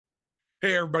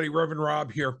Hey, everybody, Reverend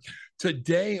Rob here.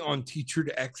 Today on Teacher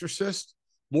to Exorcist,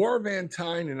 Laura Van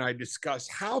Tyne and I discuss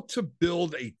how to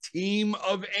build a team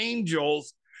of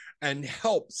angels and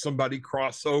help somebody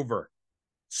cross over.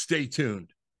 Stay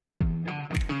tuned.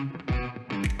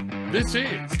 This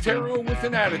is Tarot with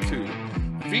an Attitude,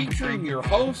 featuring your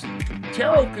host,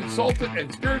 tarot consultant,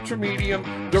 and spiritual medium,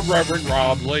 the Reverend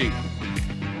Rob Lee.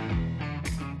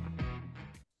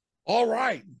 All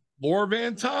right, Laura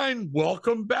Van Tyne,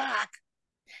 welcome back.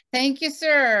 Thank you,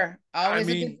 sir. Always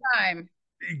a good time.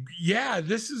 Yeah,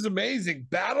 this is amazing.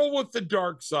 Battle with the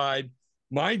Dark Side,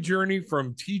 my journey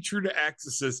from teacher to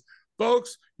exorcist.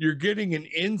 Folks, you're getting an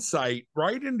insight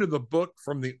right into the book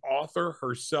from the author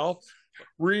herself.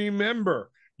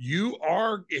 Remember,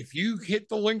 if you hit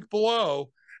the link below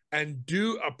and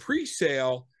do a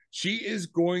pre-sale, she is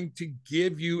going to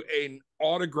give you an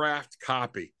autographed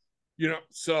copy.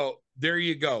 So there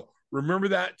you go. Remember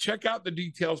that. Check out the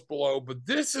details below. But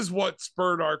this is what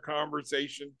spurred our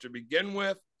conversation to begin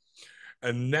with.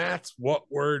 And that's what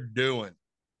we're doing.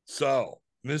 So,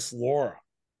 Miss Laura,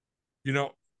 you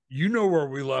know where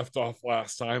we left off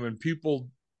last time, and people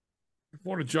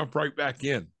want to jump right back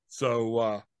in. So,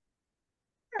 All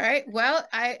right. Well,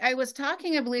 I was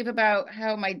talking, I believe, about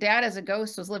how my dad as a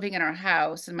ghost was living in our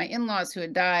house, and my in-laws who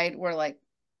had died were like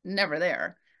never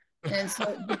there. And so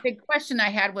the big question I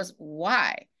had was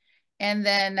why? And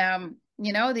then,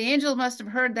 the angel must have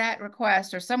heard that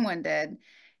request, or someone did.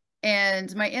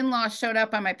 And my in-laws showed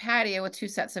up on my patio with two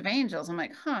sets of angels. I'm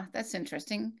like, huh, that's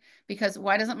interesting. Because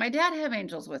why doesn't my dad have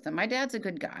angels with him? My dad's a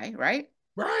good guy, right?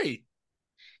 right.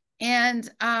 And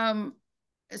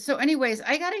so anyways,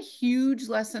 I got a huge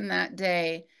lesson that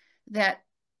day that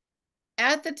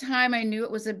at the time I knew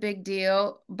it was a big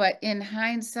deal, but in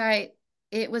hindsight,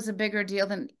 it was a bigger deal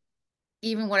than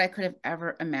even what I could have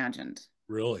ever imagined.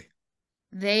 Really?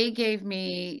 They gave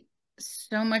me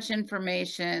so much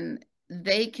information.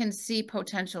 They can see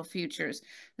potential futures.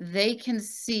 They can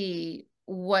see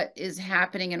what is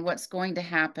happening and what's going to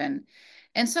happen.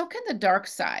 And so can the dark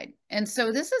side. And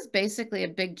so this is basically a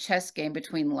big chess game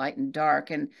between light and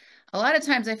dark. And a lot of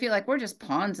times I feel like we're just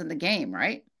pawns in the game,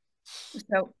 right?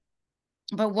 So,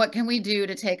 but what can we do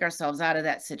to take ourselves out of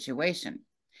that situation?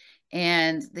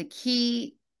 And the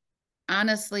key,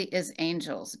 honestly, is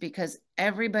angels, because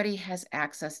everybody has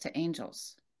access to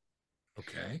angels.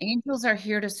 Okay. Angels are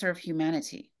here to serve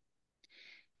humanity,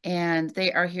 and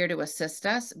they are here to assist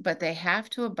us, but they have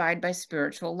to abide by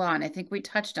spiritual law. And I think we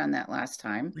touched on that last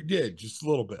time. We did just a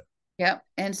little bit. Yep.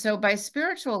 And so by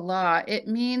spiritual law, it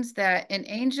means that an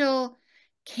angel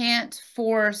can't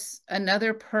force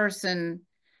another person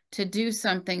to do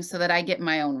something so that I get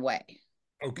my own way,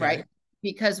 Okay. right?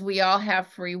 Because we all have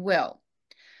free will.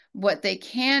 What they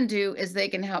can do is they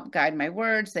can help guide my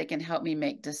words, they can help me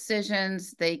make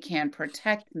decisions, they can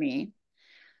protect me.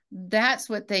 That's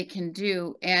what they can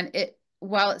do. And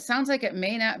while it sounds like it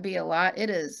may not be a lot, it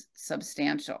is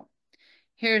substantial.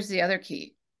 Here's the other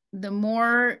key. The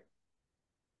more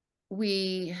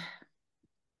we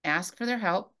ask for their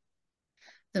help,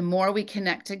 the more we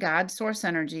connect to God's source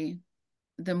energy,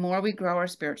 the more we grow our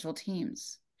spiritual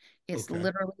teams. It's Okay.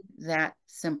 literally that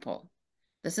simple.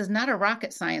 This is not a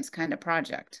rocket science kind of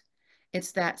project.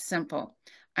 It's that simple.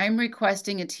 I'm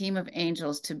requesting a team of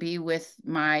angels to be with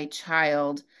my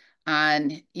child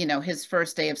on, his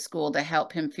first day of school, to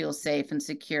help him feel safe and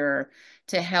secure,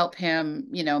 to help him,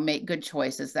 make good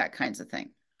choices, that kinds of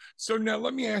thing. So now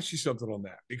let me ask you something on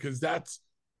that, because that's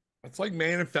like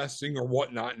manifesting or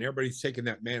whatnot, and everybody's taken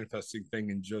that manifesting thing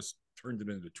and just turned it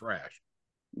into trash.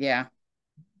 Yeah.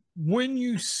 When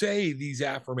you say these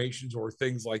affirmations or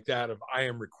things like that of I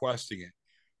am requesting it,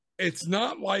 it's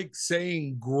not like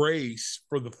saying grace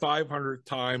for the 500th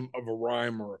time of a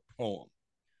rhyme or a poem.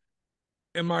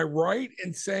 Am I right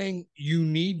in saying you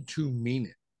need to mean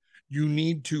it? You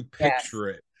need to Yes. picture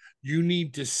it. You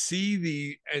need to see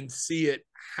it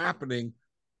happening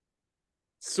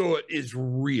so it is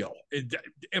real.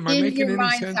 Am I In making your any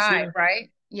mind's sense eye, here?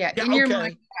 right? Yeah, Yeah, in your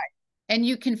mind. okay. And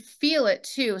you can feel it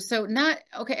too. So not,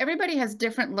 okay, everybody has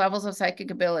different levels of psychic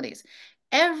abilities.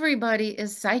 Everybody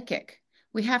is psychic.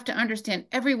 We have to understand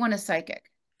everyone is psychic,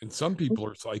 And some people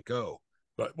are psycho,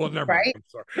 but well, never mind. right? I'm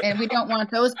sorry. And we don't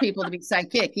want those people to be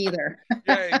psychic either.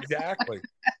 Yeah, exactly.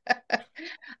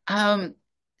 Um,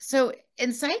 so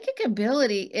in psychic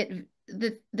ability,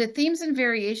 the themes and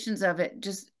variations of it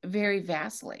just vary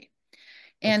vastly.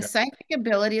 And Okay. psychic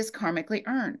ability is karmically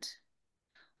earned.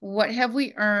 What have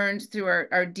we earned through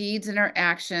our deeds and our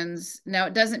actions? Now,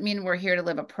 it doesn't mean we're here to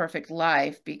live a perfect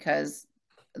life, because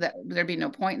there'd be no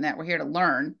point in that. We're here to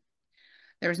learn.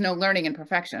 There's no learning in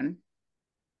perfection.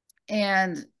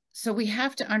 And So we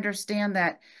have to understand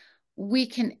that we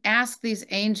can ask these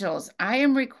angels. I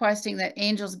am requesting that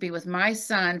angels be with my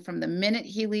son from the minute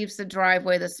he leaves the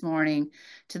driveway this morning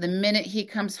to the minute he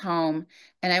comes home.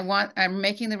 And I'm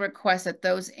making the request that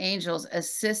those angels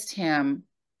assist him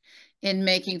in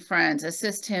making friends,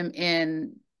 assist him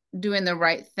in doing the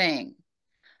right thing,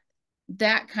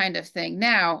 that kind of thing.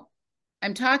 Now,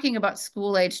 I'm talking about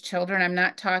school age children. I'm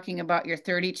not talking about your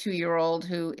 32-year-old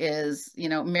who is,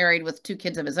 married with two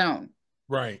kids of his own.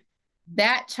 Right.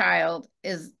 That child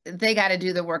they got to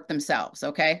do the work themselves.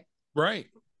 Okay. Right.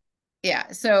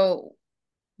 Yeah. So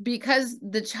because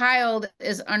the child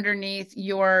is underneath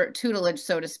your tutelage,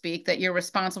 so to speak, that you're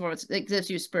responsible for, it gives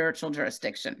you spiritual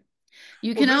jurisdiction.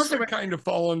 You Well, can this also, would kind of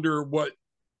fall under what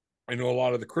I know a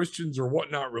lot of the Christians or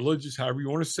whatnot, religious, however you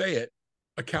want to say it,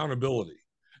 accountability,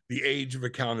 the age of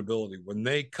accountability. When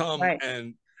they come right.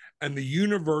 and the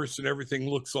universe and everything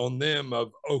looks on them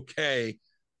of, okay,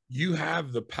 you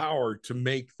have the power to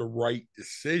make the right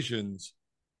decisions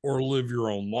or live your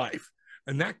own life.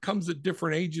 And that comes at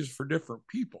different ages for different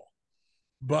people.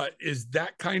 But is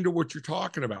that kind of what you're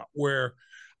talking about? Where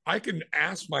I can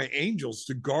ask my angels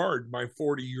to guard my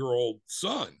 40-year-old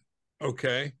son,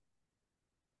 okay?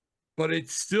 But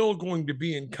it's still going to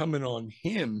be incumbent on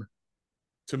him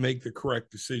to make the correct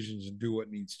decisions and do what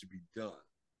needs to be done.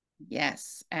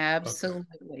 Yes, Okay.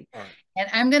 absolutely. All right. And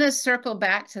I'm going to circle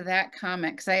back to that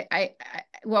comment because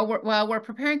while we're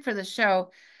preparing for the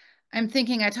show, I'm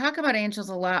thinking I talk about angels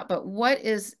a lot, but what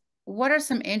are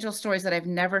some angel stories that I've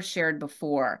never shared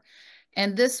before?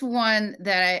 And this one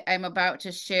that I'm about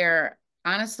to share,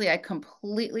 honestly, I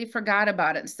completely forgot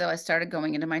about it until I started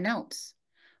going into my notes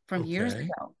from years Okay.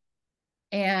 ago.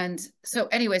 And so,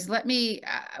 anyways,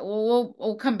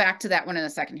 we'll come back to that one in a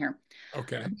second here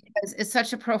Okay. because it's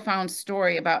such a profound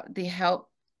story about the help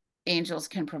angels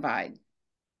can provide.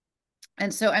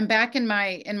 And so I'm back in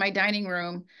my dining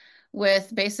room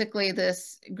with basically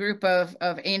this group of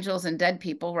angels and dead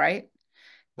people, right?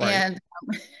 Right. And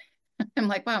I'm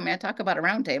like, wow, man, talk about a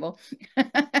round table.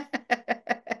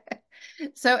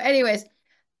 So, anyways,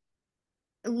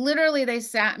 literally they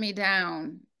sat me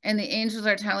down and the angels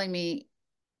are telling me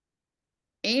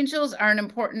angels are an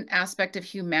important aspect of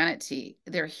humanity.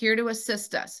 They're here to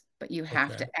assist us, but you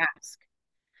have Okay. to ask.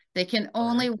 They can All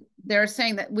only, right. they're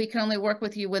saying that we can only work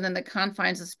with you within the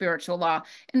confines of spiritual law.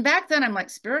 And back then I'm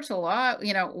like, spiritual law,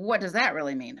 what does that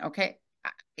really mean? Okay.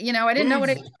 I didn't know what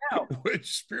Who's it was.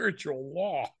 which spiritual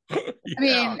law? I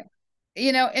Yeah.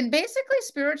 mean, and basically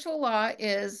spiritual law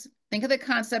is think of the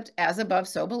concept as above,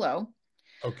 so below.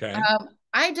 Okay.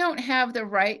 I don't have the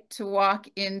right to walk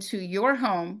into your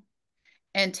home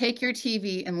and take your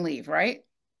TV and leave, right?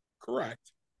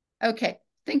 Correct. Okay.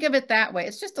 Think of it that way.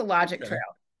 It's just a logic Okay.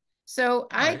 trail. So All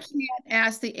I right. can't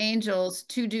ask the angels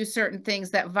to do certain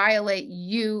things that violate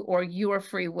you or your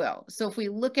free will. So if we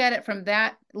look at it from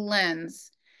that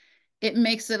lens, it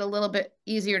makes it a little bit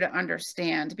easier to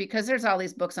understand because there's all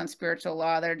these books on spiritual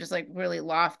law that are just like really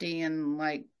lofty and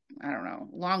like, I don't know,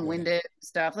 Yeah. long-winded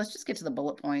stuff. Let's just get to the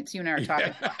bullet points. You and I are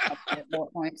talking Yeah. about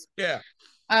bullet points. Yeah.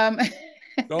 Um,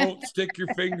 Don't stick your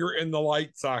finger in the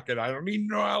light socket. I don't even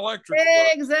know how electrical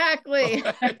exactly.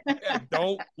 works. Yeah,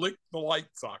 don't lick the light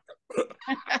socket.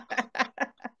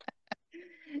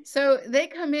 So they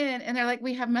come in and they're like,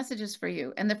 we have messages for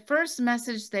you. And the first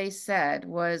message they said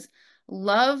was,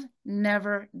 love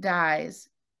never dies.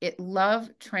 Love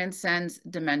transcends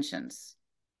dimensions.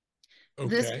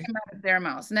 This Okay. came out of their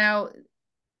mouths. Now,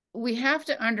 we have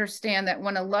to understand that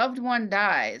when a loved one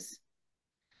dies,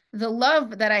 the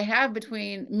love that I have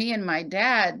between me and my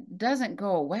dad doesn't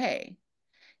go away.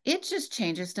 It just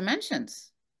changes dimensions.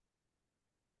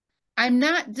 I'm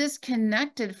not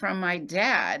disconnected from my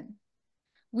dad.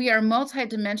 We are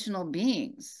multidimensional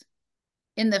beings.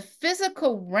 In the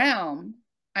physical realm,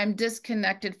 I'm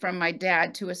disconnected from my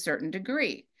dad to a certain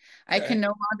degree. I can Okay.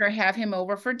 no longer have him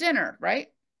over for dinner, right?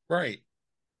 Right.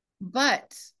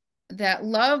 But that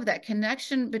love, that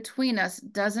connection between us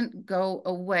doesn't go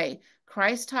away.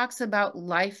 Christ talks about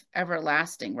life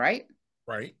everlasting, right?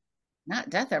 Right. Not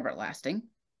death everlasting.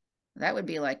 That would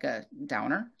be like a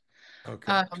downer.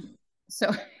 Okay. Um,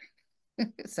 so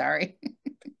sorry.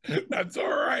 That's all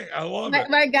right. I love My,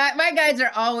 it. my guides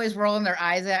are always rolling their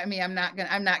eyes at me. I'm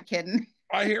not kidding.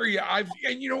 I hear you.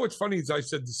 And you know what's funny is I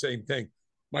said the same thing.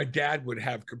 My dad would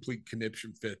have complete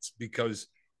conniption fits because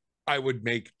I would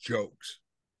make jokes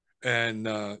and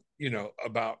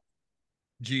about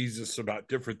Jesus, about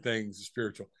different things,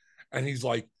 spiritual. And he's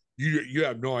like, you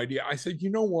have no idea. I said, you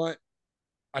know what?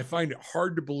 I find it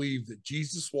hard to believe that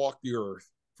Jesus walked the earth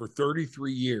for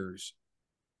 33 years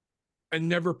and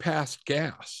never passed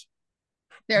gas.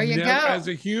 There you never, go. as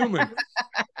a human,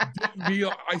 didn't be,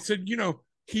 I said,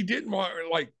 he didn't want,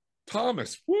 like,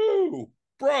 Thomas, woo,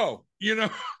 bro,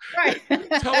 Right.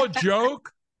 tell a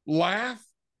joke, laugh,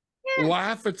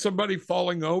 laugh at somebody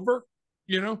falling over,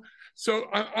 you know. So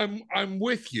I'm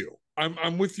with you.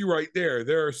 I'm with you right there.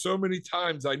 There are so many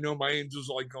times I know my angel's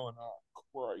like going, oh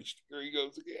Christ, here he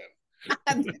goes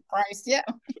again. Christ, yeah.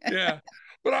 Yeah.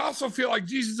 But I also feel like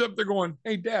Jesus up there going,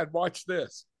 hey Dad, watch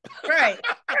this. Right.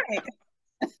 Right.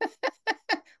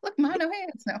 Look, Ma, no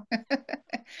hands. No.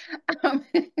 um,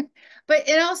 but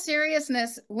in all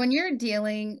seriousness, when you're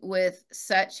dealing with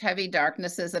such heavy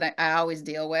darknesses that I always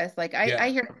deal with, like I Yeah.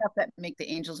 hear stuff that make the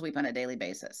angels weep on a daily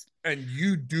basis. And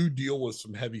you do deal with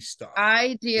some heavy stuff.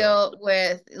 I So deal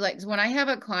with, like, when I have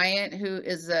a client who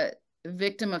is a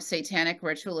victim of satanic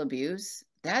ritual abuse,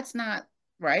 that's not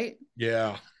right.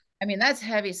 yeah. I mean, that's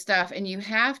heavy stuff. And you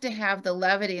have to have the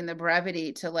levity and the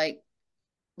brevity to like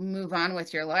move on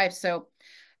with your life. So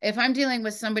if I'm dealing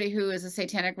with somebody who is a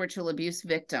satanic ritual abuse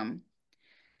victim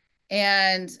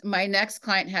and my next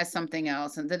client has something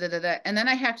else and da da da da, and then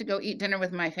I have to go eat dinner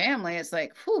with my family, it's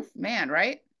like, whew, man,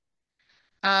 right?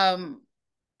 Um,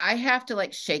 I have to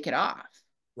like shake it off.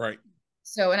 Right.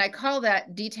 So, and I call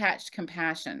that detached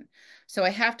compassion. So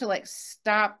I have to like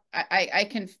stop. I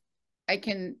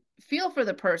can feel for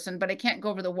the person, but I can't go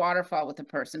over the waterfall with the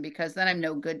person because then I'm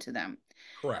no good to them.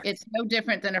 Correct. It's no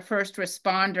different than a first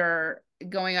responder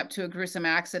going up to a gruesome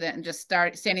accident and just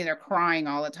start standing there crying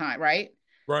all the time, right?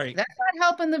 Right. That's not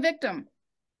helping the victim.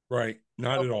 Right.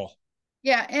 Not So, at all.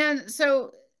 yeah, and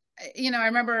so I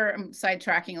remember I'm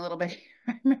sidetracking a little bit.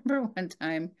 I remember one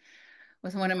time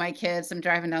with one of my kids. I'm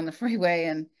driving down the freeway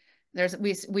and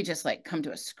we just like come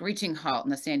to a screeching halt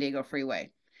in the San Diego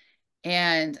freeway.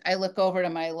 And I look over to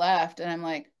my left and I'm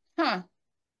like, huh.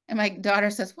 And my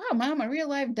daughter says, wow, Mom, a real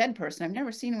live dead person. I've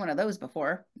never seen one of those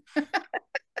before.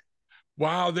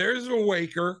 Wow, there's a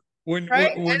waker when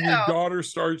Right? when your daughter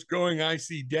starts going, I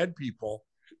see dead people,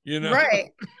 you know. Right.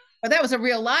 But that was a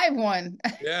real live one.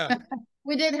 Yeah.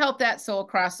 We did help that soul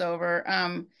cross over.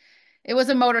 It was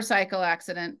a motorcycle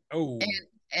accident. And, Oh,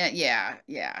 and yeah,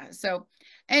 yeah. So,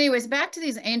 anyways, back to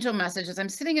these angel messages. I'm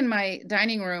sitting in my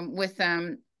dining room with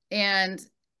them, and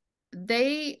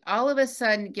they all of a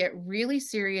sudden get really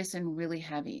serious and really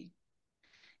heavy.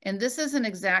 And this is an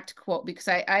exact quote because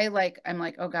I'm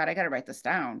like, oh God, I got to write this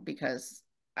down because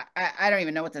I don't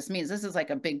even know what this means. This is like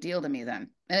a big deal to me then.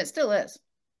 And it still is.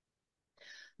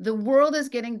 The world is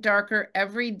getting darker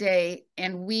every day,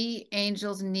 and we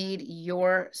angels need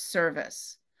your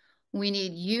service. We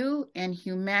need you and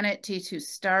humanity to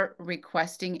start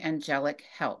requesting angelic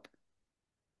help.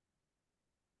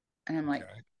 And I'm like,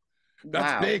 okay.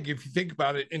 That's wow. big if you think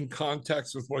about it in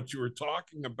context with what you were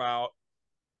talking about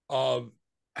of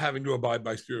having to abide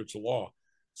by spiritual law.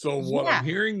 So what I'm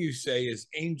Yeah. hearing you say is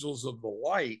angels of the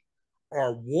light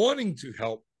are wanting to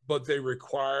help, but they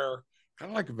require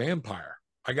kind of like a vampire.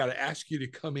 I got to ask you to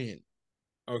come in.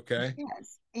 Okay.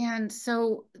 Yes. And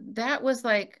so that was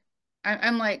like,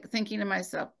 I'm like thinking to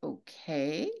myself,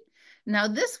 okay. Now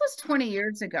this was 20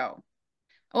 years ago.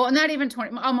 Well, not even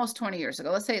 20, almost 20 years ago.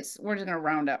 Let's say we're just going to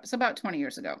round up. It's about 20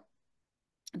 years ago.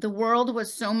 The world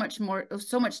was so much more, it was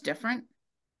so much different.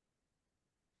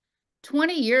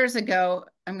 20 years ago,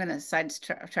 I'm going to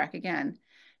sidetrack again.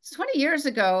 So 20 years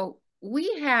ago,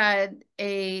 we had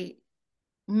a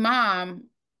mom,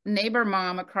 neighbor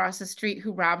mom across the street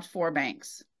who robbed 4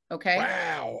 banks. Okay.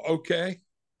 Wow. Okay.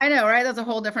 I know, right? That's a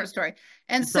whole different story.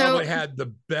 And She so, probably had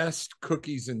the best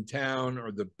cookies in town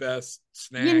or the best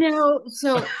you snacks. know,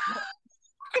 so here's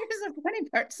the funny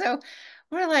part. So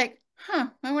we're like, huh,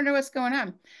 I wonder what's going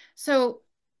on. So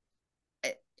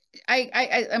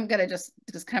I'm gonna just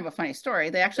kind of a funny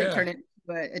story. They actually Yeah. turned it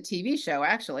into a TV show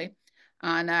actually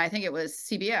on I think it was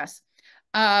CBS.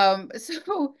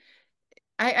 So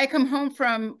I come home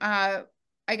from I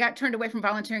got turned away from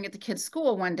volunteering at the kids'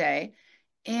 school one day,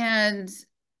 and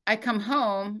I come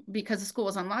home because the school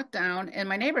was on lockdown, and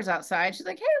my neighbor's outside. She's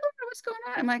like, "Hey, Laura, what's going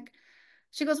on?" I'm like,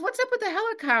 she goes, "What's up with the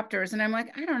helicopters?" And I'm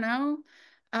like, "I don't know.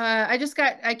 I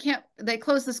can't, they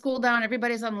closed the school down.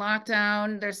 Everybody's on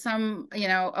lockdown. There's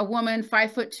a woman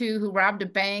 5'2" who robbed a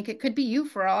bank. It could be you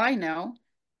for all I know."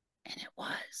 And it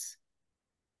was.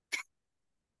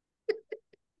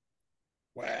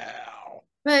 Wow.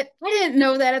 But I didn't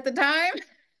know that at the time.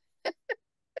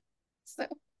 So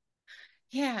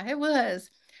yeah, it was.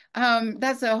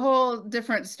 That's a whole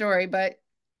different story, but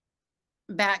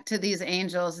back to these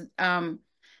angels.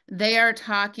 They are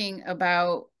talking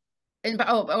about, and where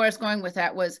I was going with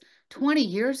that was 20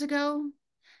 years ago,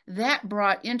 that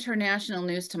brought international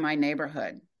news to my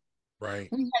neighborhood. Right.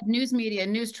 We had news media,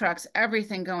 news trucks,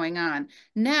 everything going on.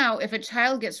 Now, if a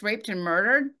child gets raped and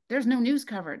murdered, there's no news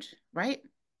coverage, right?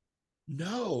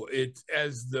 No, it's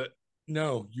as the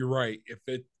no, you're right. If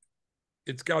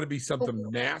it's got to be something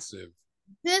massive.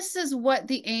 This is what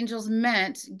the angels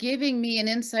meant, giving me an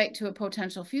insight to a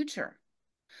potential future.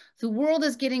 The world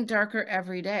is getting darker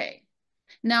every day.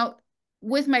 Now,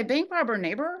 with my bank robber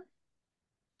neighbor,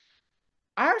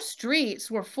 our streets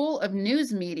were full of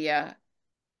news media,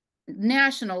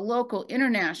 national, local,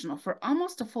 international, for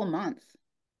almost a full month.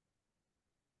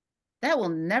 That will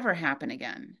never happen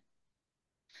again.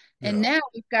 And No. now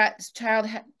we've got child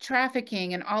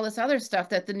trafficking and all this other stuff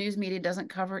that the news media doesn't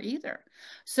cover either.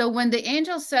 So when the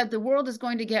angels said the world is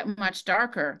going to get much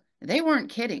darker, they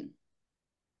weren't kidding.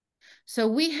 So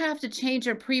we have to change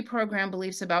our pre-programmed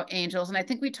beliefs about angels. And I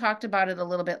think we talked about it a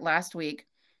little bit last week.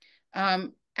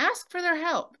 Ask for their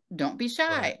help. Don't be Right.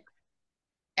 shy.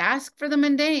 Ask for the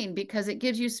mundane because it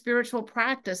gives you spiritual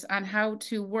practice on how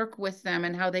to work with them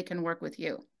and how they can work with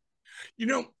you.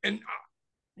 And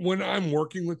when I'm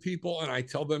working with people and I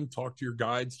tell them, talk to your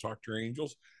guides, talk to your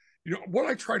angels, what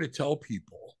I try to tell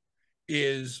people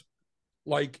is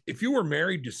like if you were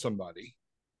married to somebody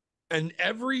and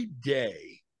every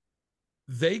day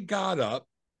they got up,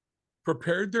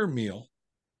 prepared their meal,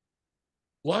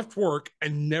 left work,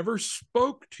 and never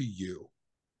spoke to you.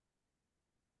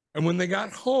 And when they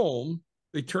got home,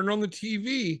 they turned on the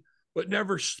TV, but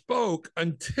never spoke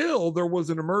until there was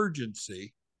an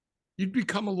emergency. You'd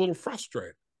become a little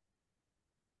frustrated.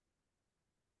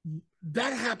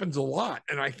 That happens a lot.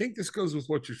 And I think this goes with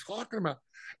what you're talking about.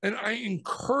 And I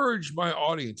encourage my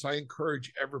audience, I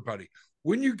encourage everybody,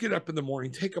 when you get up in the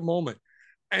morning, take a moment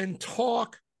and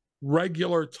talk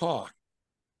regular talk.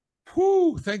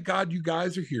 Whoo, thank God you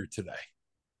guys are here today.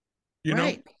 You know,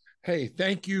 Right. hey,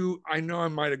 thank you. I know I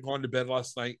might have gone to bed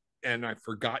last night and I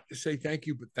forgot to say thank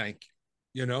you, but thank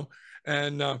you,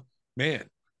 and man,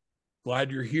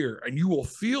 glad you're here. And you will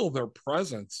feel their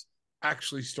presence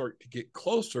actually start to get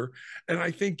closer. And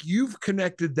I think you've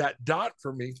connected that dot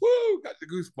for me. Woo, got the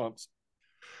goosebumps.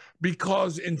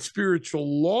 Because in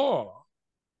spiritual law,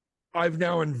 I've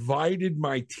now invited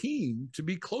my team to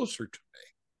be closer to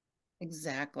me.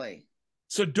 Exactly.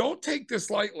 So don't take this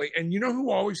lightly. And you know who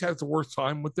always has the worst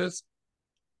time with this?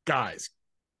 Guys.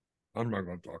 I'm not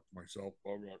going to talk to myself.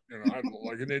 I look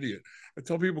like an idiot. I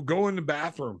tell people, go in the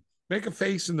bathroom, make a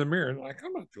face in the mirror. And like,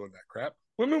 I'm not doing that crap.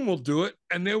 Women will do it.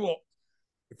 And they will,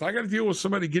 if I got to deal with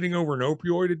somebody getting over an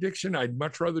opioid addiction, I'd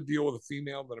much rather deal with a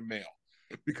female than a male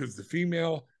because the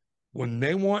female, when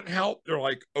they want help, they're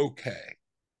like, okay.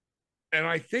 And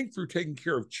I think through taking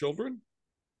care of children,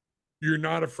 you're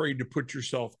not afraid to put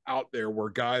yourself out there where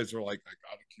guys are like, I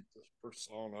got to keep this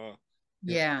persona.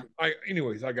 Yeah.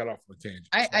 Anyways, I got off my tangent.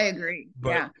 I agree. But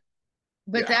Yeah.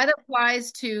 But yeah, that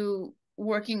applies to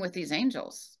working with these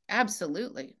angels.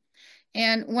 Absolutely.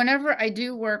 And whenever I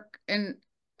do work, and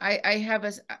I have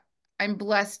a, I'm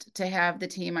blessed to have the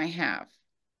team I have.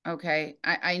 Okay.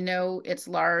 I know it's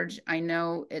large. I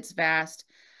know it's vast.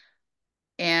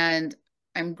 And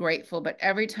I'm grateful. But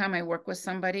every time I work with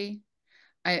somebody,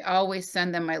 I always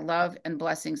send them my love and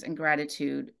blessings and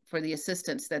gratitude for the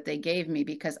assistance that they gave me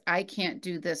because I can't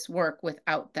do this work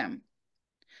without them.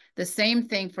 The same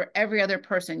thing for every other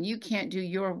person. You can't do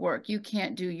your work. You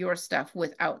can't do your stuff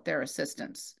without their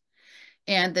assistance.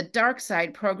 And the dark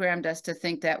side programmed us to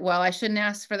think that, well, I shouldn't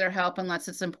ask for their help unless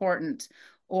it's important,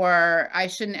 or I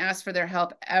shouldn't ask for their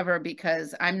help ever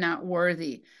because I'm not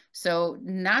worthy. So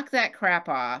knock that crap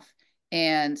off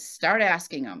and start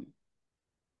asking them,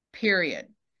 period.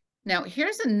 Now,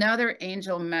 here's another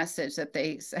angel message that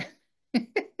they said.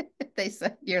 They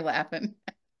said, you're laughing.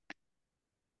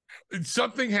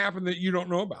 something happened that you don't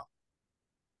know about.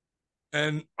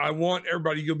 And I want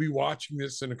everybody, you'll be watching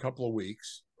this in a couple of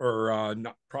weeks or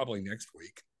not probably next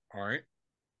week. All right.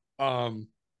 Um,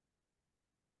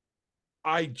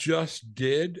 I just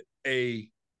did a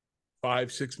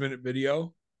 5-6 minute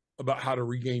video about how to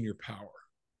regain your power.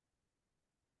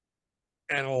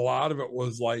 And a lot of it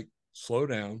was like, slow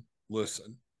down,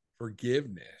 listen,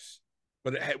 forgiveness.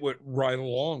 But it went right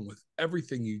along with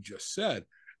everything you just said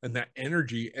and that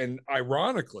energy. And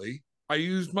ironically, I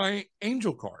used my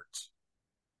angel cards.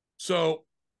 So,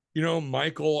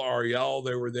 Michael, Ariel,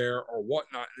 they were there or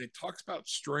whatnot. And it talks about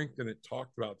strength and it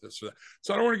talked about this or that.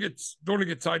 So I don't want to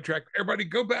get sidetracked. Everybody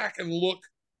go back and look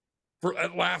for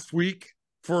at last week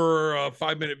for a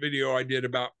 5-minute video I did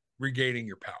about regaining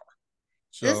your power.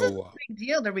 This is So, a big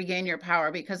deal to regain your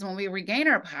power because when we regain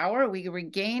our power, we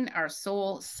regain our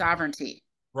soul sovereignty.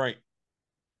 right.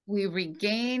 We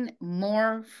regain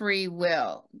more free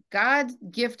will. God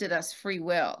gifted us free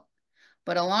will.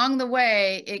 But along the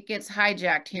way, it gets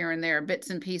hijacked here and there, bits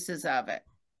and pieces of it.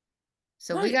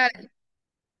 So we Right. got,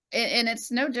 and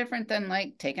it's no different than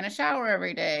like taking a shower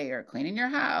every day or cleaning your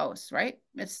house, right?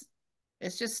 It's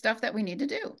just stuff that we need to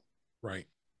do. Right.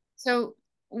 So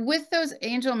with those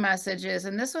angel messages,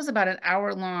 and this was about an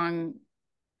hour long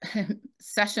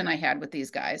session I had with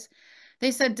these guys,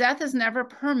 they said death is never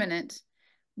permanent,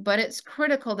 but it's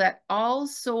critical that all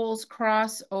souls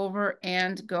cross over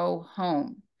and go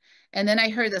home. And then I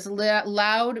heard this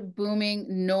loud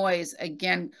booming noise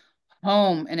again,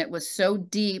 home, and it was so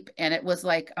deep, and it was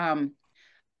like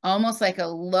almost like a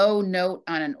low note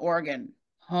on an organ,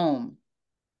 home.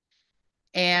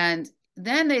 And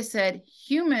then they said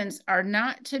humans are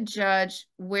not to judge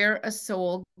where a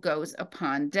soul goes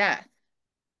upon death.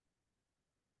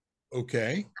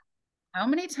 Okay. How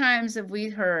many times have we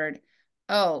heard,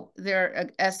 oh, they're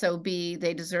a SOB,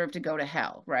 they deserve to go to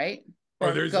hell, right? Or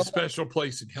Or there's a go, special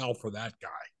place in hell for that guy.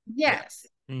 Yeah. yes,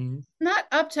 Mm-hmm. not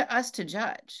up to us to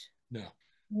judge. No.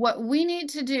 What we need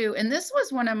to do, and this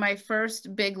was one of my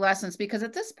first big lessons, because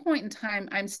at this point in time,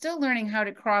 I'm still learning how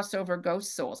to cross over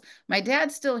ghost souls. My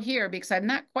dad's still here because I'm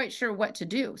not quite sure what to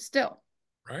do still.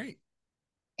 Right.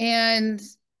 And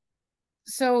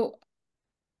so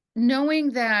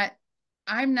knowing that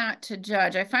I'm not to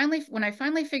judge, when I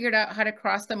finally figured out how to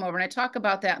cross them over, and I talk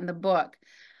about that in the book,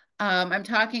 I'm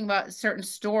talking about certain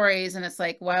stories, and it's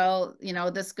like, well,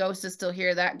 this ghost is still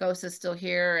here, that ghost is still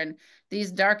here, and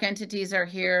these dark entities are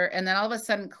here. And then all of a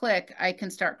sudden, click, I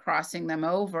can start crossing them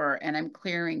over and I'm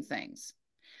clearing things.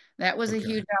 That was a Okay.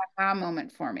 huge aha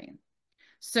moment for me.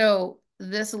 So,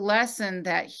 this lesson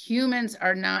that humans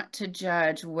are not to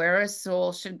judge where a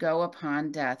soul should go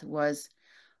upon death was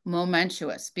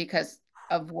momentous because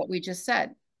of what we just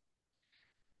said.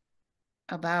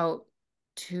 About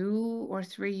 2 or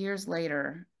 3 years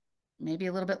later, maybe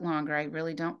a little bit longer, I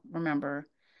really don't remember,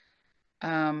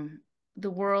 um, the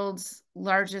world's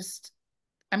largest,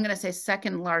 I'm going to say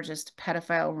second largest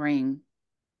pedophile ring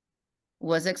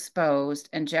was exposed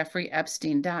and Jeffrey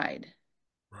Epstein died.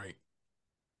 Right.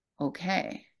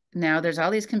 Okay. Now there's all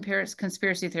these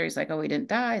conspiracy theories like, oh, he didn't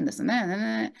die and this and that. And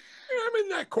that. Yeah, I'm in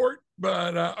that court,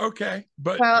 but okay.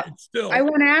 But Well, it's I still.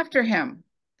 went after him.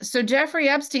 So Jeffrey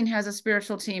Epstein has a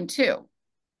spiritual team too.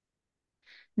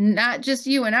 Not just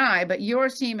you and I, but your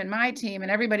team and my team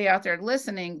and everybody out there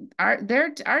listening, our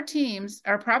teams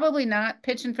are probably not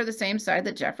pitching for the same side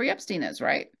that Jeffrey Epstein is,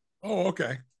 right? Oh,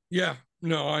 okay. Yeah.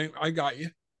 No, I got you.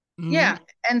 Mm-hmm. Yeah.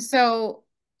 And so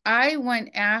I went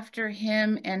after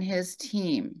him and his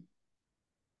team.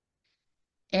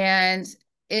 And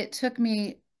it took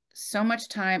me so much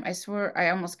time. I swear I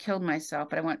almost killed myself,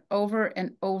 but I went over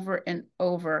and over and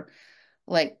over,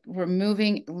 like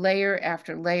removing layer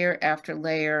after layer after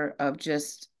layer of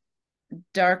just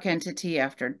dark entity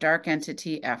after dark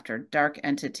entity after dark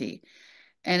entity.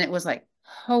 And it was like,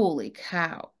 holy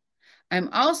cow. I'm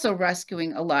also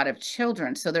rescuing a lot of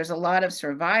children. So there's a lot of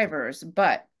survivors.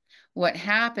 But what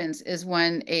happens is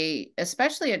when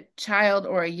especially a child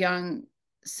or a young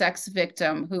sex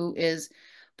victim who is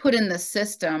put in the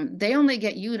system, they only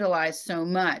get utilized so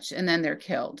much and then they're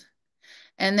killed.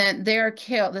 And then they're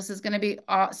killed. This is going to be,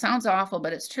 sounds awful,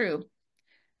 but it's true.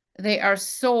 They are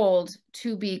sold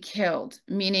to be killed,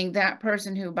 meaning that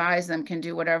person who buys them can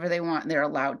do whatever they want and they're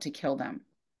allowed to kill them.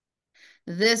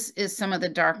 This is some of the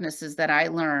darknesses that I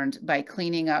learned by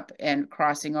cleaning up and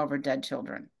crossing over dead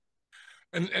children.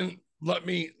 And let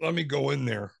me go in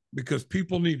there because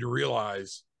people need to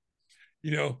realize,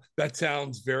 that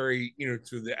sounds very,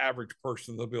 to the average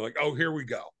person, they'll be like, oh, here we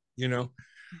go.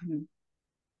 Mhm.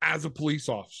 As a police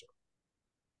officer,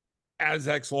 as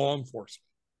ex law enforcement,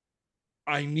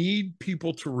 I need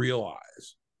people to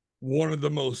realize one of the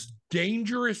most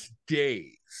dangerous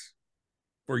days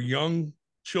for young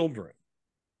children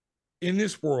in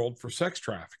this world for sex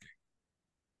trafficking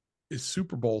is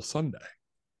Super Bowl Sunday.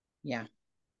 Yeah.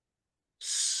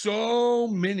 So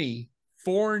many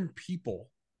foreign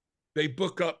people, they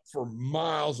book up for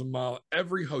miles and miles,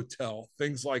 every hotel,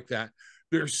 things like that.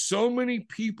 There's so many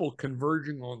people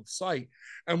converging on site,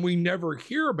 and we never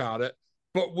hear about it.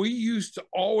 But we used to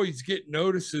always get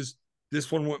notices.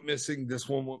 This one went missing. This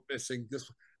one went missing. This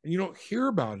one, and you don't hear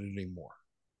about it anymore.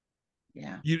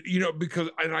 Yeah. Because,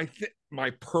 and I think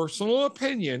my personal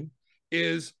opinion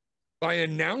is by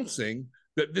announcing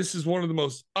that this is one of the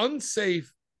most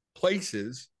unsafe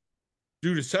places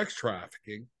due to sex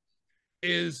trafficking,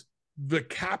 is the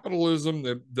capitalism,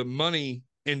 the money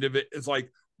end of it is like,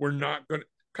 we're not going to,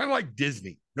 kind of like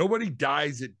Disney. Nobody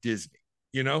dies at Disney,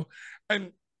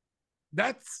 and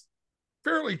that's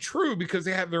fairly true because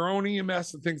they have their own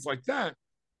EMS and things like that.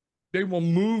 They will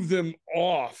move them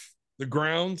off the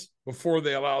grounds before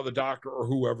they allow the doctor or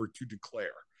whoever to declare.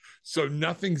 So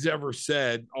nothing's ever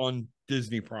said on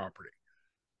Disney property.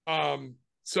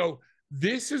 So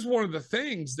this is one of the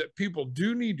things that people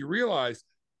do need to realize.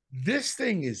 This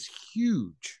thing is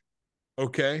huge.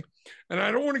 Okay. And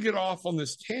I don't want to get off on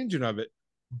this tangent of it,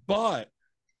 but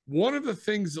one of the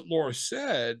things that Laura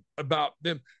said about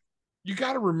them, you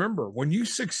got to remember when you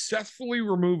successfully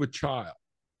remove a child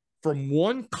from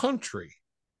one country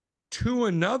to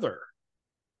another,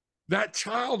 that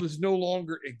child is no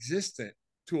longer existent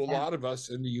to a Yeah. lot of us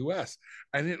in the US,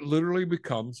 and it literally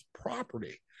becomes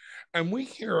property. And we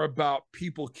hear about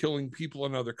people killing people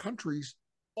in other countries.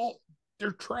 Oh,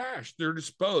 they're trash, they're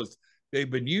disposed, they've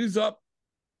been used up,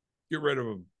 get rid of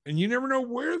them. And you never know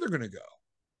where they're going to go.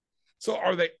 So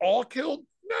are they all killed?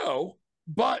 No.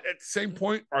 But at the same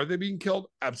point, are they being killed?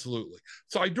 Absolutely.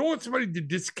 So I don't want somebody to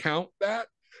discount that,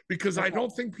 because I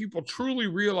don't think people truly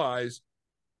realize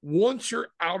once you're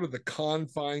out of the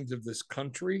confines of this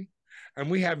country and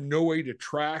we have no way to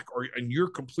track, and you're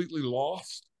completely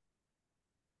lost,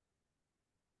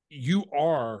 you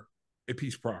are a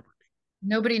piece of property.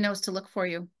 Nobody knows to look for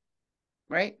you,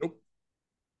 right? Nope.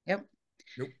 Yep.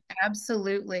 Nope.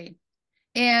 Absolutely.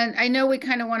 And I know we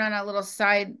kind of went on a little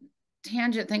side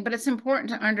tangent thing, but it's important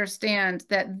to understand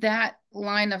that that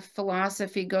line of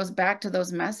philosophy goes back to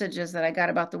those messages that I got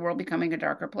about the world becoming a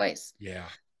darker place. Yeah.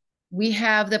 We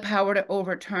have the power to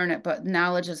overturn it, but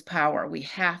knowledge is power. We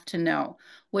have to know,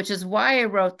 which is why I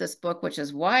wrote this book, which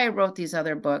is why I wrote these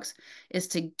other books, is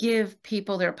to give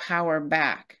people their power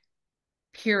back,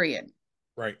 period.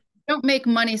 Right. Don't make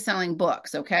money selling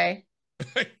books, okay?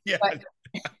 Yeah.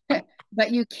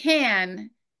 But you can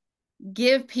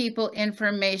give people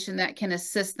information that can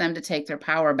assist them to take their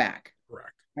power back.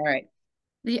 Correct. All right.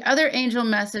 The other angel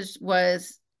message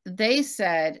was, they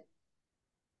said,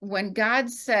 when God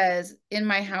says, in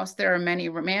my house there are many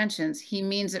mansions, he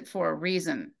means it for a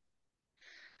reason.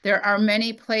 There are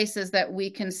many places that we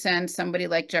can send somebody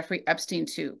like Jeffrey Epstein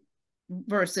to,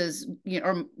 versus,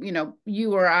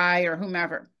 you or I or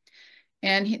whomever.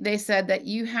 And they said that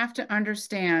you have to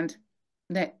understand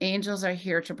that angels are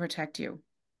here to protect you.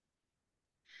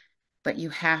 But you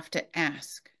have to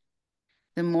ask.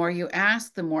 The more you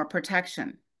ask, the more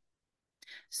protection.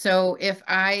 So if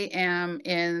I am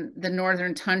in the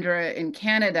northern tundra in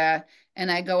Canada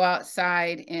and I go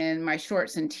outside in my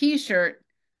shorts and t-shirt,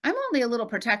 I'm only a little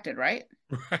protected, right?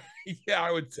 Right. Yeah,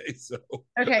 I would say so.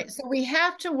 Okay, so we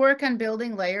have to work on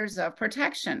building layers of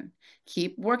protection.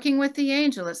 Keep working with the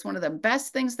angel. It's one of the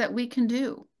best things that we can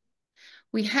do.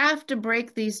 We have to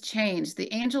break these chains.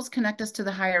 The angels connect us to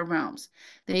the higher realms.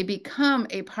 They become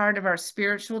a part of our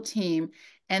spiritual team,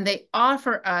 and they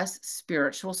offer us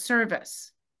spiritual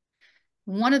service.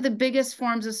 One of the biggest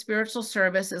forms of spiritual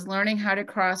service is learning how to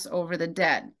cross over the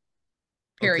dead,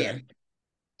 period. Okay.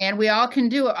 And we all can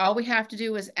do it. All we have to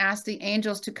do is ask the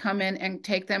angels to come in and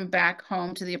take them back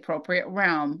home to the appropriate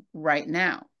realm right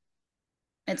now.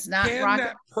 It's not Can rocket.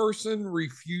 that person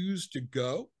refuse to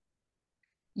go?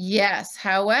 Yes.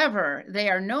 However, they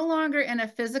are no longer in a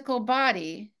physical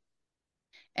body,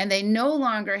 and they no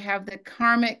longer have the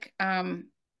karmic, I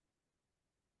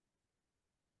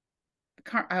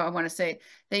want to say,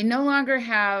 they no longer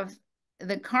have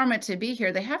the karma to be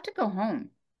here. They have to go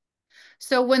home.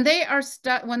 So when they are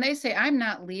stuck, when they say, I'm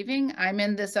not leaving, I'm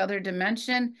in this other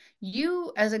dimension,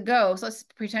 you as a ghost, let's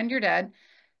pretend you're dead,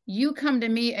 you come to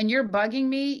me and you're bugging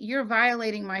me, you're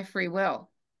violating my free will.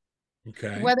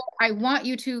 Okay. Whether I want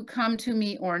you to come to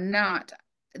me or not,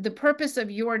 the purpose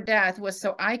of your death was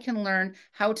so I can learn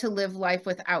how to live life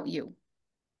without you.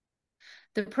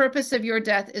 The purpose of your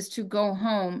death is to go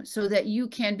home so that you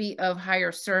can be of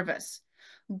higher service.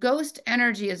 Ghost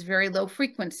energy is very low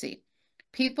frequency.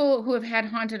 People who have had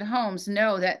haunted homes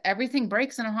know that everything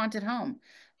breaks in a haunted home.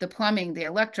 The plumbing, the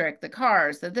electric, the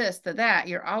cars, the this, the that.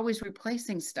 You're always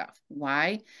replacing stuff.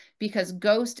 Why? Because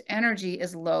ghost energy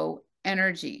is low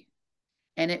energy,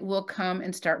 and it will come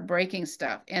and start breaking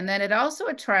stuff. And then it also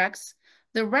attracts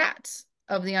the rats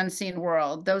of the unseen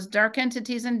world, those dark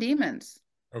entities and demons.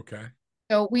 Okay.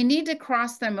 So we need to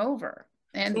cross them over.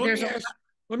 So And there's a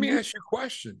let me ask you a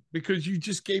question, because you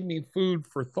just gave me food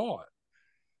for thought,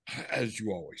 as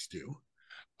you always do.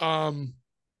 Um,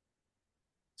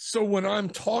 so when I'm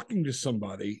talking to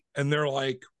somebody and they're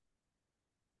like,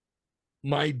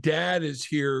 my dad is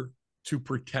here to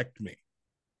protect me,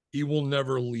 he will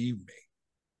never leave me.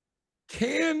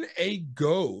 Can a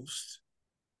ghost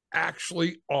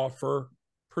actually offer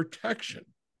protection?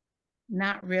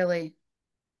 not really.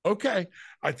 Okay.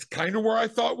 That's kind of where I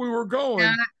thought we were going.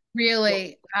 Not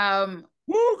really.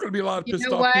 Woo, gonna be a lot of You pissed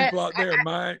know off what? people out there.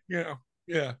 My,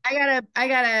 Yeah. I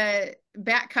got a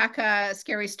bat caca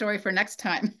scary story for next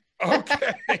time.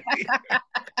 Okay.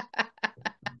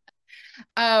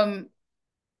 Um,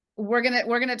 we're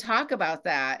gonna talk about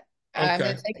that. Okay.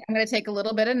 I'm gonna take a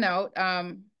little bit of note.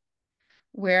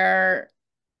 Where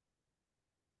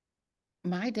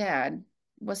my dad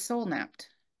was soul napped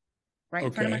right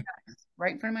in front of my Okay. eyes,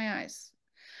 right in front of my eyes.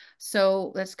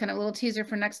 So that's kind of a little teaser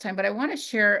for next time. But I want to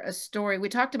share a story. We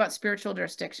talked about spiritual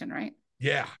jurisdiction, right?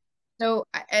 Yeah. So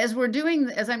as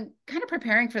I'm kind of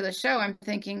preparing for the show, I'm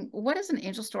thinking, what is an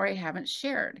angel story I haven't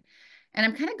shared? And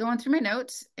I'm kind of going through my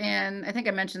notes, and I think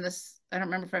I mentioned this. I don't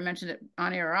remember if I mentioned it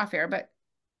on air or off air, but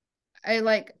I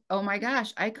like, oh my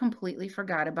gosh, I completely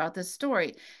forgot about this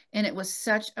story. And it was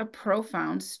such a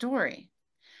profound story.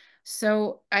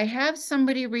 So I have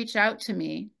somebody reach out to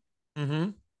me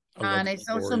Mm-hmm. I love on a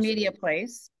social stories. media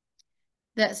place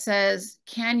that says,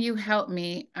 can you help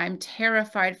me? I'm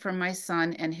terrified for my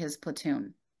son and his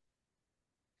platoon.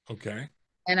 Okay.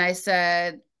 And I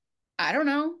said, I don't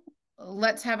know.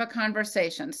 Let's have a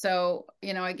conversation. So,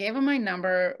 I gave him my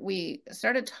number. We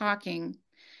started talking.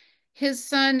 His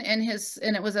son and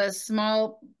it was a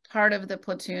small part of the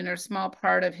platoon or small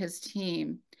part of his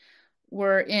team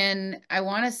were in, I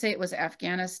want to say it was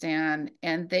Afghanistan,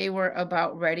 and they were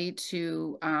about ready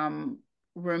to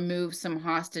remove some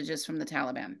hostages from the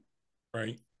Taliban.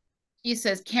 Right. He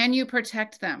says, can you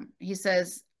protect them? He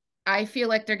says, I feel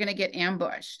like they're going to get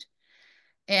ambushed.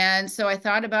 And so I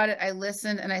thought about it. I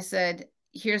listened and I said,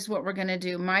 here's what we're going to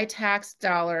do. My tax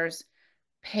dollars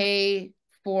pay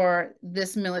for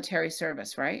this military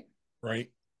service, right? Right.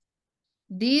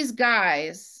 These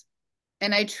guys,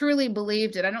 and I truly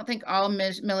believed it. I don't think all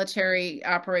military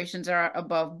operations are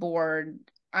above board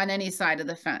on any side of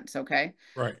the fence, okay?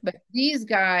 Right. But these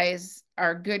guys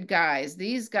are good guys.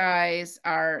 These guys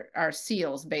are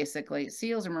SEALs, basically.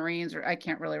 SEALs or Marines, or I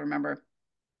can't really remember.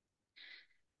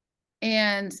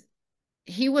 And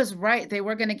he was right. They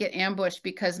were going to get ambushed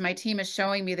because my team is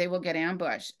showing me they will get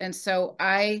ambushed. And so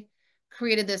I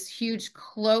created this huge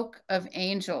cloak of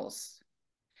angels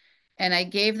and I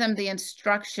gave them the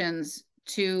instructions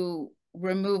to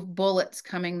remove bullets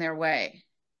coming their way.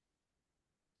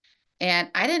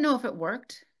 And I didn't know if it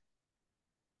worked.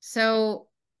 So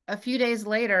a few days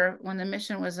later, when the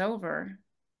mission was over,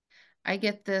 I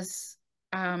get this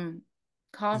um,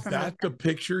 call Is from the that the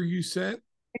picture you sent?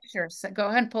 picture. So go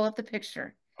ahead and pull up the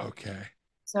picture. Okay.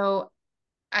 So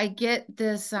I get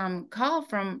this call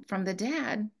from the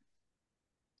dad,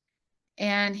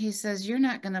 and he says, "You're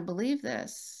not going to believe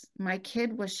this. My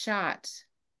kid was shot,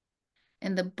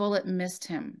 and the bullet missed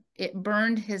him. It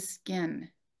burned his skin."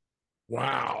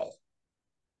 Wow.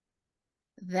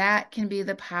 That can be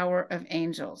the power of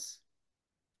angels.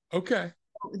 Okay.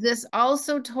 This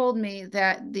also told me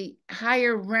that the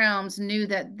higher realms knew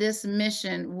that this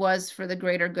mission was for the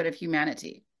greater good of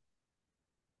humanity.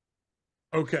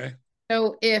 Okay.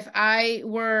 So if I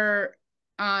were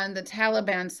on the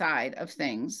Taliban side of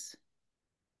things,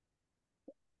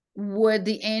 would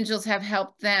the angels have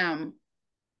helped them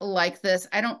like this?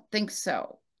 I don't think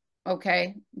so.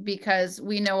 Okay. Because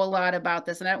we know a lot about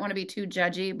this, and I don't want to be too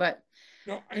judgy, but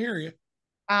No, I hear you.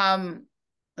 um,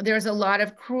 there's a lot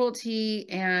of cruelty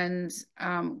and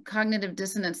cognitive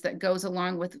dissonance that goes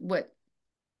along with what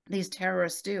these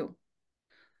terrorists do.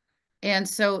 And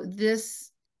so this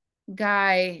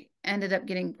guy ended up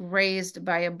getting grazed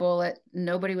by a bullet.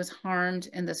 Nobody was harmed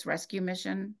in this rescue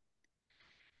mission,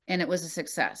 and it was a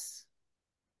success.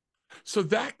 So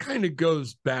that kind of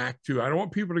goes back to, I don't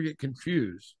want people to get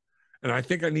confused. And I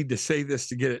think I need to say this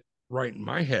to get it right in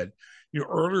my head.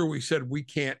 Earlier we said we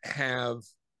can't have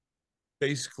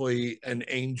basically an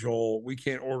angel, we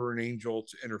can't order an angel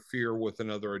to interfere with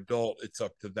another adult. It's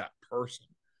up to that person.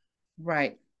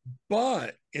 Right.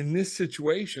 But in this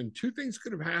situation, two things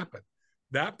could have happened.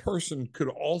 That person could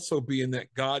also be in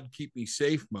that God keep me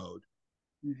safe mode,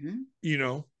 Mm-hmm. you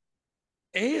know,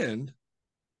 and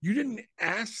you didn't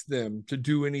ask them to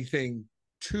do anything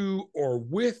to or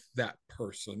with that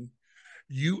person.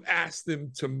 You asked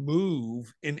them to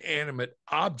move inanimate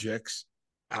objects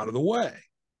out of the way.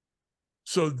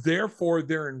 So, therefore,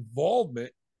 their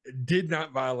involvement did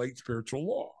not violate spiritual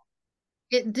law.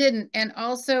 It didn't. And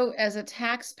also, as a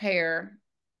taxpayer,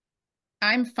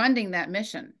 I'm funding that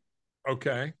mission,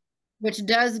 Okay. which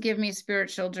does give me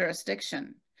spiritual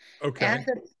jurisdiction. As Okay.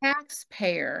 a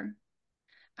taxpayer,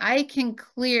 I can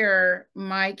clear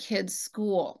my kid's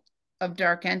school of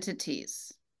dark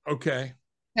entities Okay.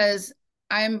 because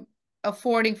I'm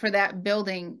affording for that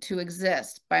building to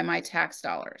exist by my tax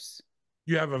dollars.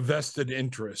 You have a vested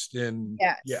interest in,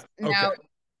 yeah. Yes. Okay. Now,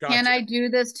 can Gotcha. I do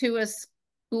this to a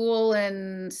school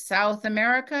in South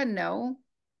America? No.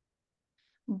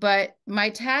 but my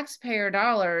taxpayer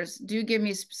dollars do give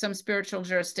me some spiritual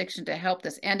jurisdiction to help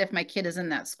this. And if my kid is in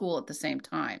that school at the same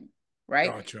time, right?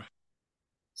 Gotcha.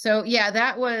 So, yeah,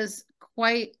 that was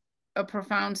quite a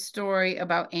profound story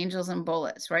about angels and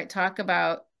bullets, right? Talk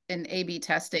about an A/B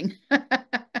testing.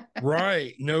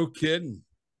 Right. No kidding.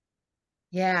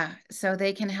 Yeah, so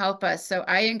they can help us. So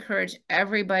I encourage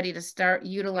everybody to start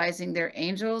utilizing their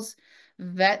angels,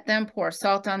 vet them, pour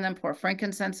salt on them, pour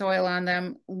frankincense oil on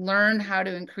them, learn how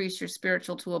to increase your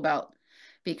spiritual tool belt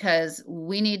because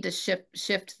we need to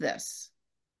shift this.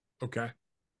 Okay.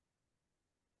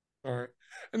 All right.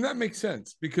 And that makes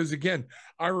sense because again,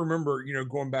 I remember,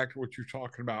 going back to what you're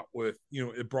talking about with,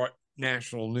 it brought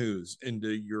national news into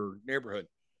your neighborhood.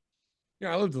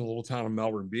 I lived in a little town of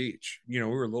Melbourne Beach. We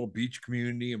were a little beach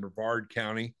community in Brevard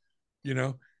County, you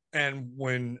know, and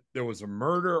when there was a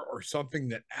murder or something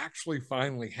that actually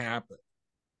finally happened,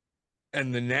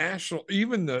 and the national,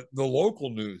 even the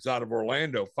local news out of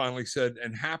Orlando finally said,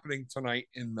 and happening tonight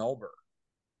in Melbourne.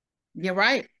 You're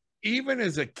right. Even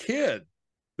as a kid,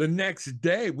 the next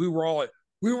day we were on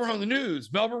the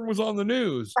news. Melbourne was on the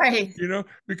news, Right.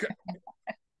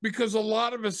 because a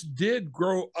lot of us did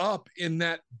grow up in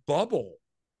that bubble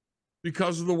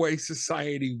because of the way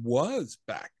society was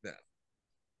back then.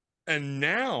 And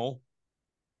now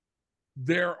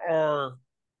there are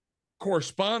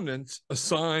correspondents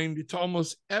assigned to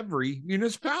almost every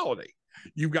municipality.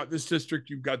 You've got this district,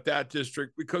 you've got that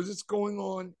district, because it's going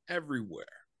on everywhere.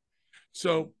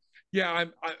 So, yeah,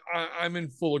 I'm in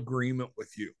full agreement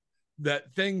with you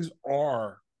that things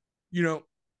are,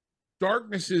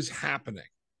 darkness is happening.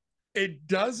 It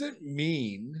doesn't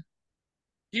mean,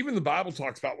 even the Bible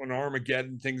talks about when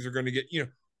Armageddon, things are going to get,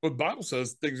 but the Bible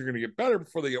says things are going to get better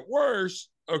before they get worse.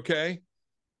 Okay.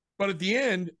 But at the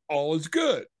end, all is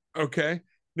good. Okay.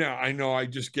 Now, I know I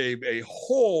just gave a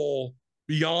whole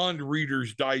beyond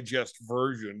Reader's Digest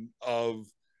version of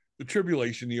the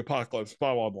tribulation, the apocalypse,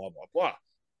 blah, blah, blah, blah, blah.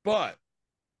 But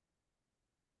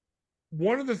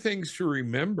one of the things to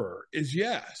remember is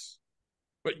yes,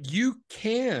 but you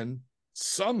can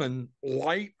summon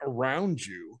light around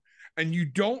you, and you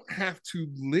don't have to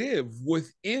live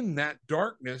within that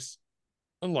darkness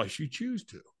unless you choose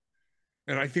to.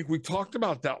 And I think we talked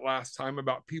about that last time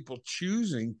about people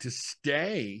choosing to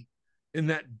stay in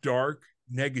that dark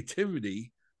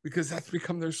negativity because that's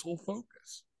become their sole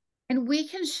focus. And we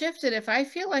can shift it. If I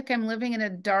feel like I'm living in a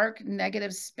dark,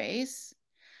 negative space,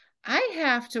 I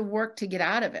have to work to get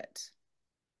out of it.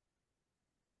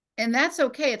 And that's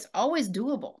okay. It's always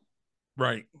doable.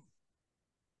 Right.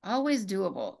 Always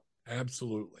doable.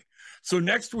 Absolutely. So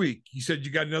next week, you said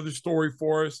you got another story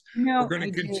for us. We're No, going to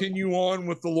I do. continue on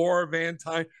with the Laura Van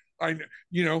Tyne.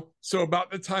 So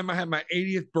about the time I have my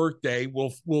 80th birthday,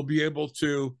 we'll be able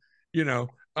to, you know,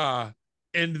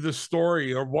 end the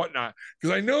story or whatnot.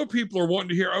 Because I know people are wanting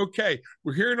to hear, okay,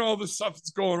 we're hearing all this stuff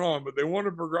that's going on, but they want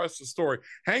to progress the story.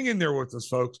 Hang in there with us,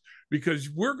 folks, because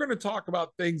we're going to talk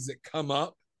about things that come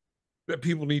up that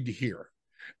people need to hear.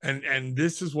 And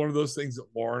this is one of those things that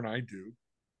Laura and I do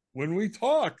when we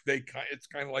talk. It's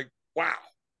kind of like, wow.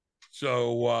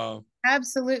 So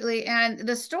Absolutely. And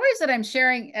the stories that I'm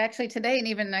sharing actually today and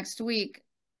even next week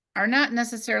are not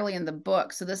necessarily in the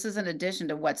book. So this is an addition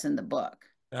to what's in the book.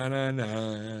 na, na, na.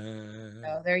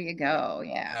 Oh, there you go.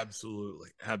 Yeah. Absolutely,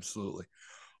 absolutely.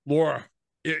 Laura,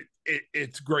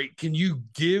 it's great. Can you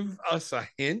give us a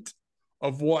hint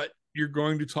of what you're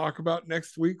going to talk about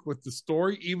next week with the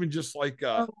story? Even just like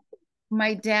Oh,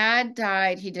 my dad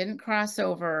died. He didn't cross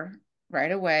over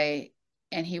right away,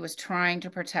 and he was trying to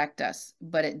protect us,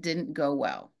 but it didn't go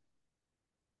well.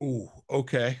 ooh,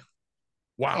 okay.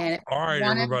 Wow. And it All was right,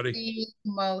 one of everybody. the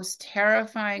most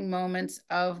terrifying moments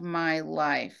of my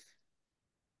life.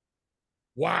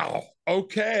 Wow.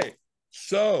 Okay.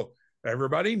 So,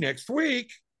 everybody, next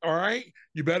week, all right,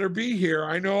 you better be here.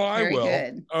 I know I Very will.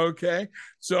 good. Okay.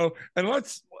 So, and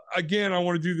again, I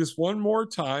want to do this one more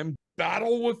time.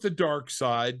 Battle with the Dark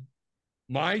Side,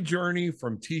 My Journey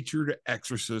from Teacher to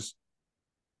Exorcist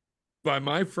by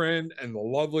my friend and the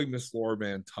lovely Miss Laura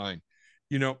Van Tyne.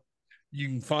 You know, you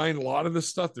can find a lot of the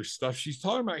stuff. There's stuff she's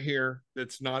talking about here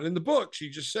that's not in the book. She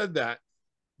just said that,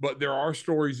 but there are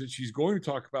stories that she's going to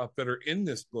talk about that are in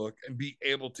this book and be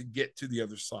able to get to the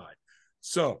other side.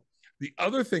 So, the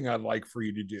other thing I'd like for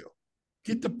you to do,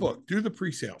 get the book, do the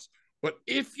pre-sales. But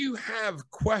if you have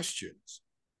questions,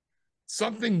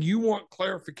 something you want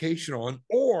clarification on,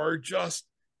 or just,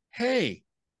 hey,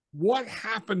 what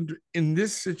happened in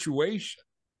this situation?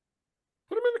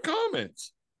 Put them in the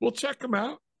comments. We'll check them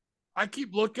out. I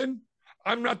keep looking.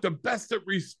 I'm not the best at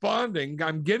responding.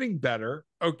 I'm getting better.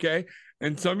 Okay.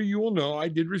 And some of you will know I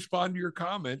did respond to your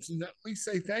comments and at least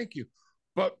say thank you.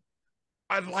 But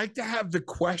I'd like to have the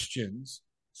questions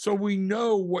so we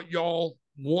know what y'all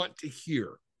want to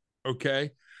hear.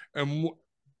 Okay. And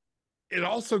it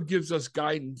also gives us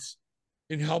guidance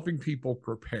in helping people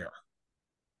prepare.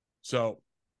 So,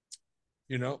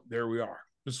 there we are.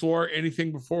 Miss Laura,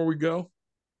 anything before we go?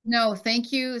 No,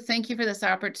 thank you. Thank you for this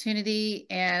opportunity.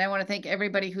 And I want to thank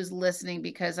everybody who's listening,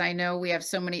 because I know we have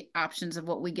so many options of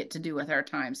what we get to do with our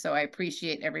time. So I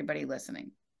appreciate everybody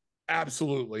listening.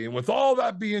 Absolutely. And with all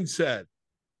that being said,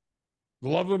 the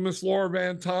lovely Miss Laura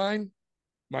Van Tyne,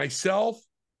 myself,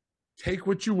 take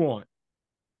what you want,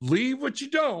 leave what you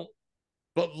don't,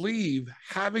 but leave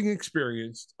having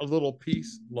experienced a little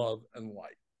peace, love, and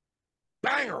light.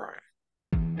 Bangarang!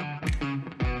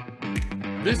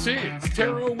 This is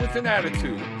Tarot with an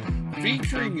Attitude,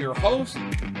 featuring your host,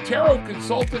 tarot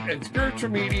consultant, and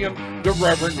spiritual medium, the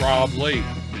Reverend Rob Lee.